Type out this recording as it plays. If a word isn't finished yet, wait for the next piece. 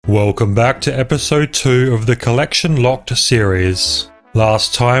Welcome back to episode 2 of the CollectnLogd series.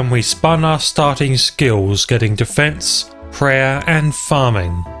 Last time we spun our starting skills getting defense, prayer and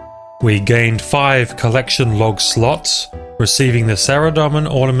farming. We gained 5 CollectnLogd slots, receiving the Saradomin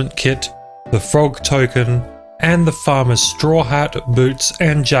ornament kit, the frog token and the farmer's straw hat, boots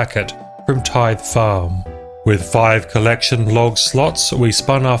and jacket from Tithe Farm. With 5 CollectnLogd slots we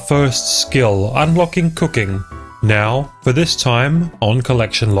spun our first skill, unlocking cooking. Now, for this time, on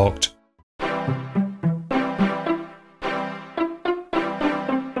CollectnLogd.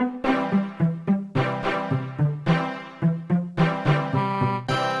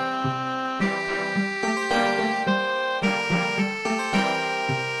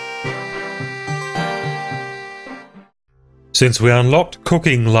 Since we unlocked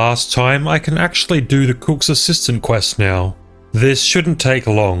cooking last time, I can actually do the cook's assistant quest now. This shouldn't take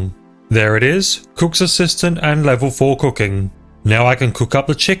long. There it is, cook's assistant and level 4 cooking. Now I can cook up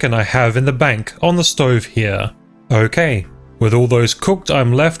the chicken I have in the bank on the stove here. Okay, with all those cooked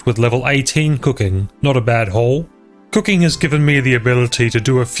I'm left with level 18 cooking, not a bad haul. Cooking has given me the ability to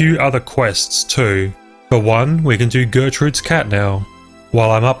do a few other quests too. For one, we can do Gertrude's cat now.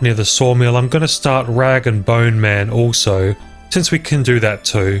 While I'm up near the sawmill I'm gonna start Rag and Bone Man also, since we can do that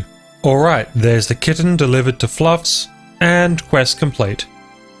too. Alright, there's the kitten delivered to Fluffs, and quest complete.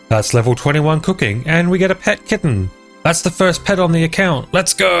 That's level 21 cooking, and we get a pet kitten. That's the first pet on the account.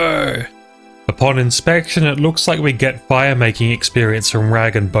 Let's go! Upon inspection, it looks like we get fire making experience from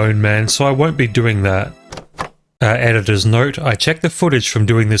Rag and Bone Man, so I won't be doing that. Editor's note, I checked the footage from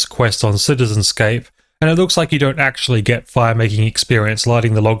doing this quest on Citizenscape, and it looks like you don't actually get fire making experience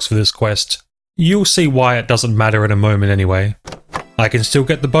lighting the logs for this quest. You'll see why it doesn't matter in a moment anyway. I can still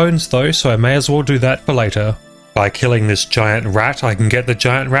get the bones though, so I may as well do that for later. By killing this giant rat, I can get the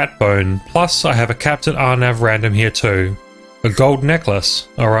giant rat bone, plus I have a Captain Arnav random here too. A gold necklace,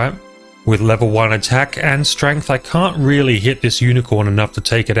 alright. With level 1 attack and strength, I can't really hit this unicorn enough to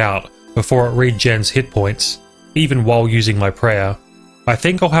take it out before it regens hit points, even while using my prayer. I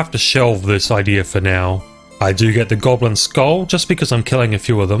think I'll have to shelve this idea for now. I do get the goblin skull just because I'm killing a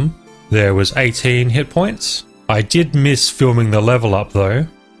few of them. There was 18 hit points. I did miss filming the level up though.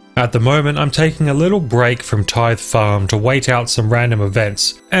 At the moment I'm taking a little break from Tithe Farm to wait out some random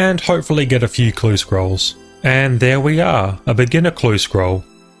events and hopefully get a few clue scrolls. And there we are, a beginner clue scroll.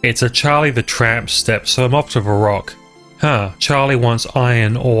 It's a Charlie the Tramp step, so I'm off to Varrock. Charlie wants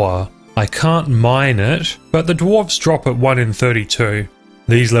iron ore. I can't mine it, but the dwarves drop at 1 in 32.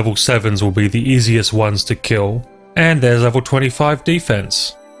 These level 7s will be the easiest ones to kill. And there's level 25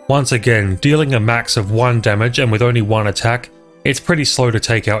 defense. Once again, dealing a max of 1 damage and with only 1 attack, it's pretty slow to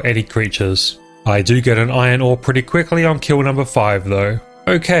take out any creatures. I do get an iron ore pretty quickly on kill number 5 though.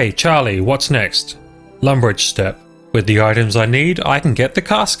 Okay, Charlie, what's next? Lumbridge step. With the items I need, I can get the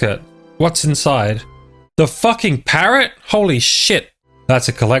casket. What's inside? The fucking parrot? Holy shit! That's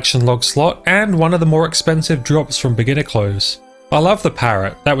a CollectnLogd slot and one of the more expensive drops from beginner clothes. I love the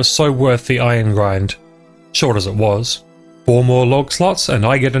parrot, that was so worth the iron grind. Short as it was. 4 more log slots and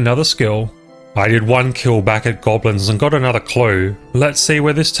I get another skill. I did 1 kill back at goblins and got another clue. Let's see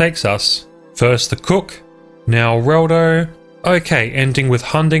where this takes us. First the cook, now Reldo. Okay, ending with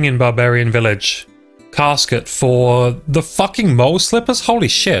hunting in Barbarian Village. Casket for the fucking mole slippers? Holy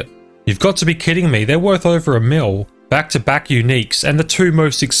shit. You've got to be kidding me, they're worth over $1 mil. Back-to-back uniques and the 2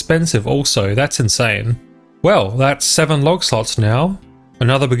 most expensive also, that's insane. Well, that's 7 log slots now.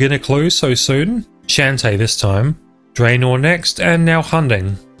 Another beginner clue so soon. Shantae this time. Draenor next and now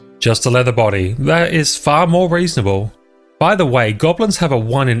hunting. Just a leather body, that is far more reasonable. By the way, goblins have a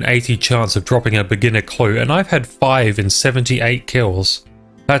 1 in 80 chance of dropping a beginner clue and I've had 5 in 78 kills.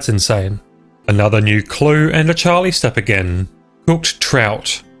 That's insane. Another new clue and a Charlie step again. Cooked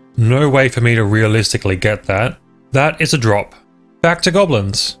trout. No way for me to realistically get that. That is a drop. Back to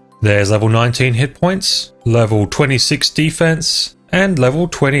goblins. There's level 19 hit points, level 26 defense, and level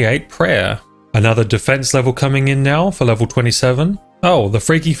 28 prayer. Another defense level coming in now for level 27. Oh, the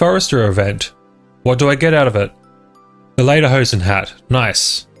Freaky Forester event. What do I get out of it? The Lederhosen hat.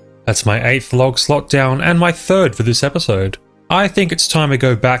 Nice. That's my 8th log slot down and my 3rd for this episode. I think it's time to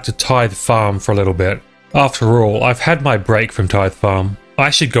go back to Tithe Farm for a little bit. After all, I've had my break from Tithe Farm.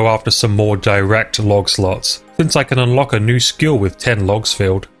 I should go after some more direct log slots, since I can unlock a new skill with 10 logs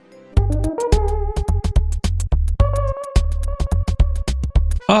filled.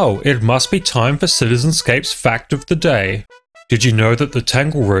 Oh, it must be time for Citizenscape's fact of the day. Did you know that the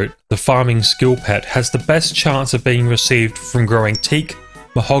Tangleroot, the farming skill pet, has the best chance of being received from growing teak,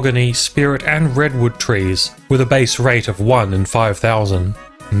 mahogany, spirit and redwood trees with a base rate of 1 in 5,000?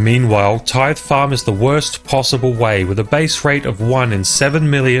 Meanwhile, Tithe Farm is the worst possible way with a base rate of 1 in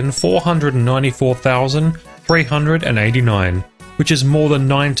 7,494,389, which is more than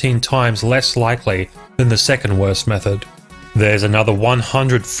 19 times less likely than the second worst method. There's another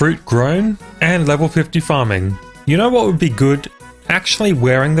 100 fruit grown and level 50 farming. You know what would be good? Actually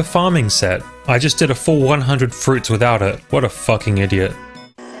wearing the farming set. I just did a full 100 fruits without it. What a fucking idiot.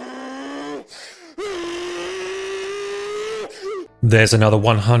 There's another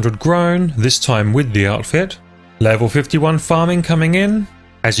 100 grown, this time with the outfit. Level 51 farming coming in.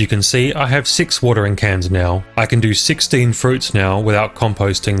 As you can see, I have 6 watering cans now. I can do 16 fruits now without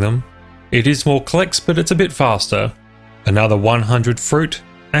composting them. It is more clicks, but it's a bit faster. Another 100 fruit,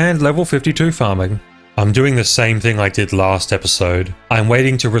 and level 52 farming. I'm doing the same thing I did last episode. I'm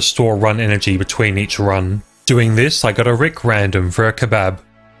waiting to restore run energy between each run. Doing this, I got a Rick random for a kebab.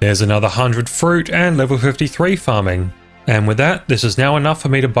 There's another 100 fruit and level 53 farming. And with that, this is now enough for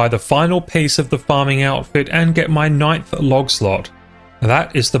me to buy the final piece of the farming outfit and get my 9th log slot.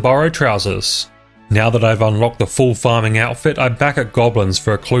 That is the borrowed trousers. Now that I've unlocked the full farming outfit, I'm back at Goblins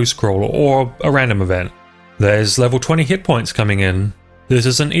for a clue scroll or a random event. There's level 20 hit points coming in. This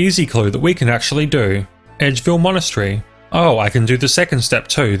is an easy clue that we can actually do. Edgeville Monastery. Oh, I can do the second step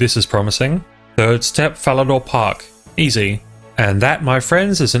too, this is promising. Third step, Falador Park. Easy. And that, my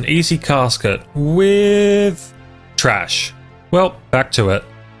friends, is an easy casket with trash. Well, back to it.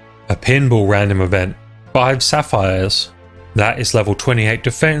 A pinball random event. 5 sapphires. That is level 28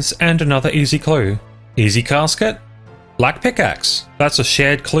 defense and another easy clue. Easy casket. Black pickaxe. That's a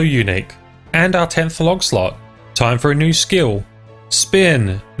shared clue unique. And our 10th log slot. Time for a new skill.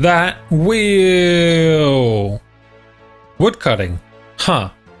 Spin that wheel. Woodcutting.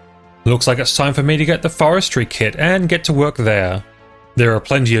 Huh. Looks like it's time for me to get the forestry kit and get to work there. There are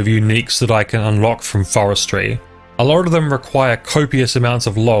plenty of uniques that I can unlock from forestry. A lot of them require copious amounts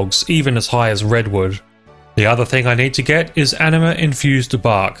of logs, even as high as redwood. The other thing I need to get is anima infused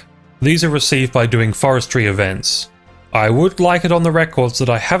bark. These are received by doing forestry events. I would like it on the records that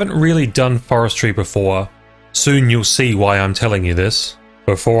I haven't really done forestry before. Soon you'll see why I'm telling you this.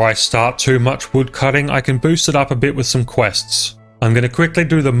 Before I start too much wood cutting, I can boost it up a bit with some quests. I'm going to quickly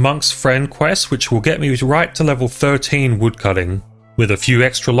do the Monk's Friend quest, which will get me right to level 13 wood cutting. With a few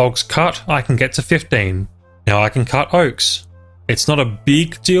extra logs cut, I can get to 15. Now I can cut oaks. It's not a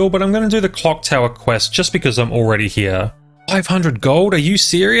big deal, but I'm going to do the clock tower quest just because I'm already here. 500 gold? Are you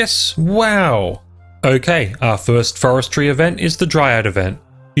serious? Wow! Okay, our first forestry event is the Dryad event.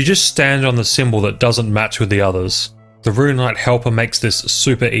 You just stand on the symbol that doesn't match with the others. The Runelite Helper makes this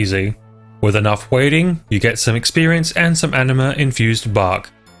super easy. With enough waiting, you get some experience and some anima infused bark,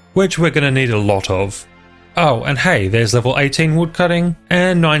 which we're going to need a lot of. Oh, and hey, there's level 18 woodcutting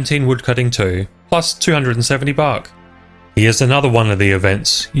and 19 woodcutting too, plus 270 bark. Here's another one of the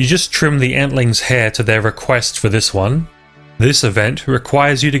events. You just trim the Entling's hair to their request for this one. This event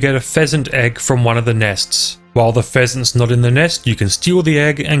requires you to get a pheasant egg from one of the nests. While the pheasant's not in the nest, you can steal the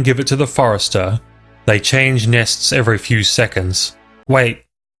egg and give it to the forester. They change nests every few seconds. Wait,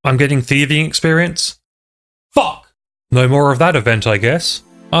 I'm getting thieving experience? Fuck! No more of that event, I guess.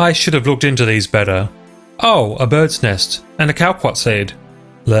 I should have looked into these better. Oh, a bird's nest and a kumquat seed.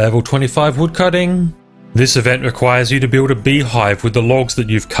 Level 25 woodcutting. This event requires you to build a beehive with the logs that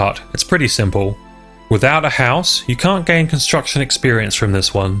you've cut. It's pretty simple. Without a house, you can't gain construction experience from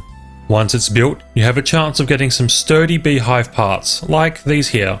this one. Once it's built, you have a chance of getting some sturdy beehive parts, like these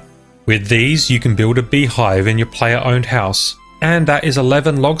here. With these, you can build a beehive in your player-owned house. And that is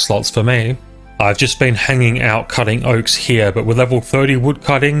 11 log slots for me. I've just been hanging out cutting oaks here, but with level 30 wood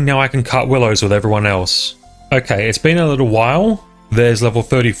cutting, now I can cut willows with everyone else. Okay, it's been a little while. There's level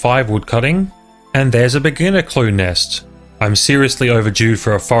 35 wood cutting. And there's a beginner clue nest. I'm seriously overdue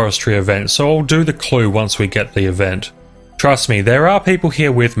for a forestry event, so I'll do the clue once we get the event. Trust me, there are people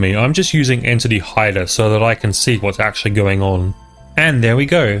here with me. I'm just using Entity Hider so that I can see what's actually going on. And there we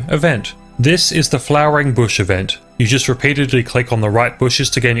go, event. This is the Flowering Bush event. You just repeatedly click on the right bushes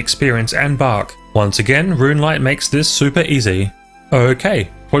to gain experience and bark. Once again, Runelite makes this super easy. Okay,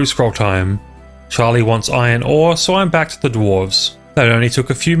 clue scroll time. Charlie wants iron ore, so I'm back to the dwarves. That only took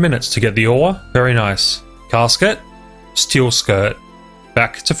a few minutes to get the ore. Very nice. Casket. Steel skirt.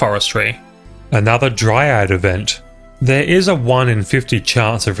 Back to forestry. Another Dryad event. There is a 1 in 50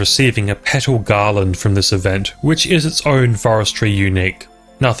 chance of receiving a petal garland from this event, which is its own forestry unique.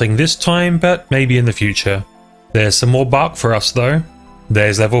 Nothing this time, but maybe in the future. There's some more bark for us though.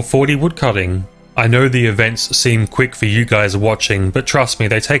 There's level 40 woodcutting. I know the events seem quick for you guys watching, but trust me,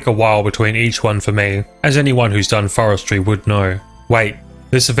 they take a while between each one for me, as anyone who's done forestry would know. Wait,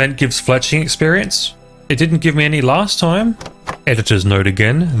 this event gives fletching experience? It didn't give me any last time? Editor's note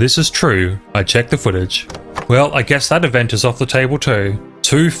again, this is true. I checked the footage. Well, I guess that event is off the table too.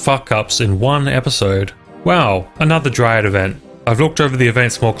 2 fuck-ups in 1 episode. Wow, another Dryad event. I've looked over the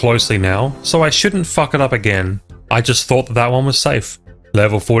events more closely now, so I shouldn't fuck it up again. I just thought that one was safe.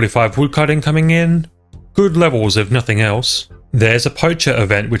 Level 45 woodcutting coming in. Good levels if nothing else. There's a poacher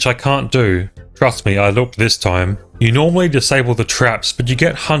event which I can't do. Trust me, I looked this time. You normally disable the traps, but you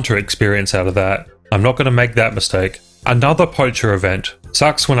get hunter experience out of that. I'm not going to make that mistake. Another poacher event.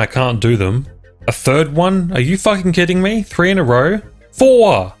 Sucks when I can't do them. A third one? Are you fucking kidding me? 3 in a row?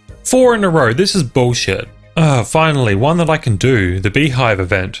 4! 4 in a row, this is bullshit. Finally, one that I can do. The beehive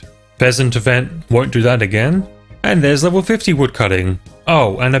event. Pheasant event, won't do that again. And there's level 50 woodcutting.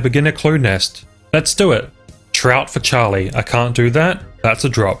 Oh, and a beginner clue nest. Let's do it. Trout for Charlie, I can't do that. That's a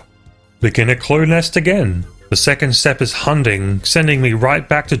drop. Beginner clue nest again. The second step is hunting, sending me right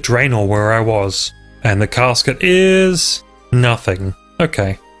back to Draenor where I was. And the casket is... nothing.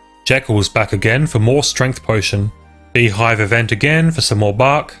 Okay. Jekyll's back again for more strength potion. Beehive event again for some more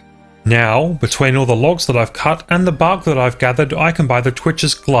bark. Now, between all the logs that I've cut and the bark that I've gathered, I can buy the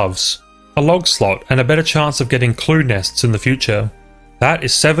Twitcher's gloves. A log slot and a better chance of getting clue nests in the future. That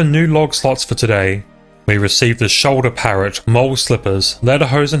is 7 new log slots for today. We received the shoulder parrot, mole slippers,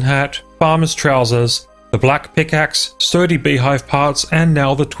 lederhosen hat, farmer's trousers, the black pickaxe, sturdy beehive parts, and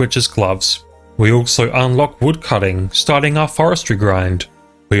now the Twitcher's gloves. We also unlock woodcutting, starting our forestry grind.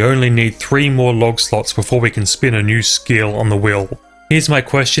 We only need 3 more log slots before we can spin a new skill on the wheel. Here's my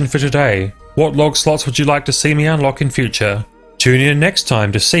question for today. What log slots would you like to see me unlock in future? Tune in next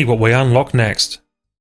time to see what we unlock next.